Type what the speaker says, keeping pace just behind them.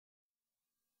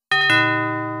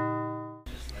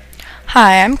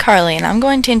Hi, I'm Carly, and I'm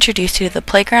going to introduce you to the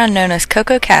playground known as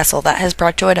Cocoa Castle that has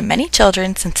brought joy to many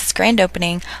children since its grand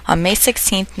opening on May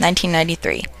 16,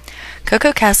 1993.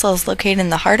 Cocoa Castle is located in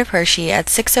the heart of Hershey at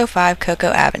 605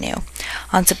 Cocoa Avenue.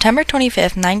 On September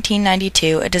 25,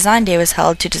 1992, a design day was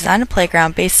held to design a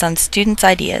playground based on students'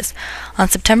 ideas. On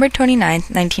September 29,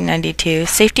 1992,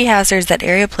 safety hazards at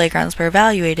area playgrounds were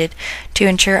evaluated to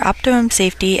ensure optimum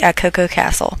safety at Cocoa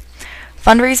Castle.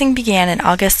 Fundraising began in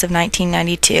August of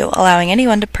 1992, allowing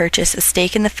anyone to purchase a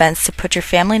stake in the fence to put your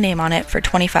family name on it for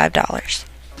 $25.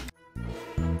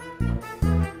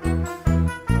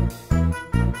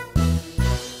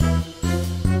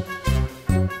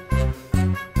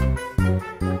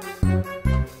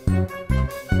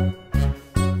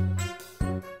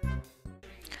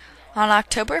 On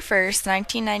October 1,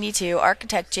 1992,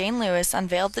 architect Jane Lewis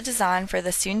unveiled the design for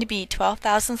the soon-to-be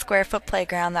 12,000 square foot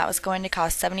playground that was going to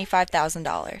cost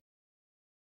 $75,000.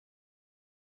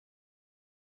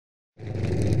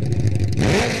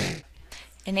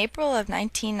 In April of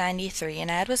 1993, an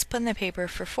ad was put in the paper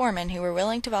for foremen who were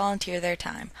willing to volunteer their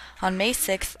time. On May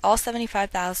 6th, all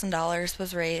 $75,000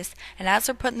 was raised, and ads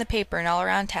were put in the paper and all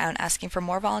around town asking for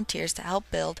more volunteers to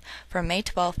help build from May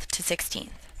 12th to 16th.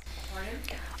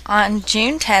 On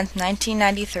June 10,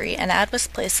 1993, an ad was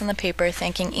placed in the paper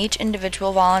thanking each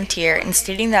individual volunteer and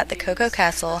stating that the Cocoa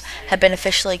Castle had been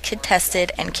officially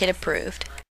kid-tested and kid-approved.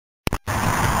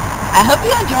 I hope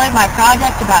you enjoyed my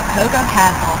project about Cocoa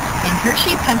Castle in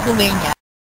Hershey, Pennsylvania.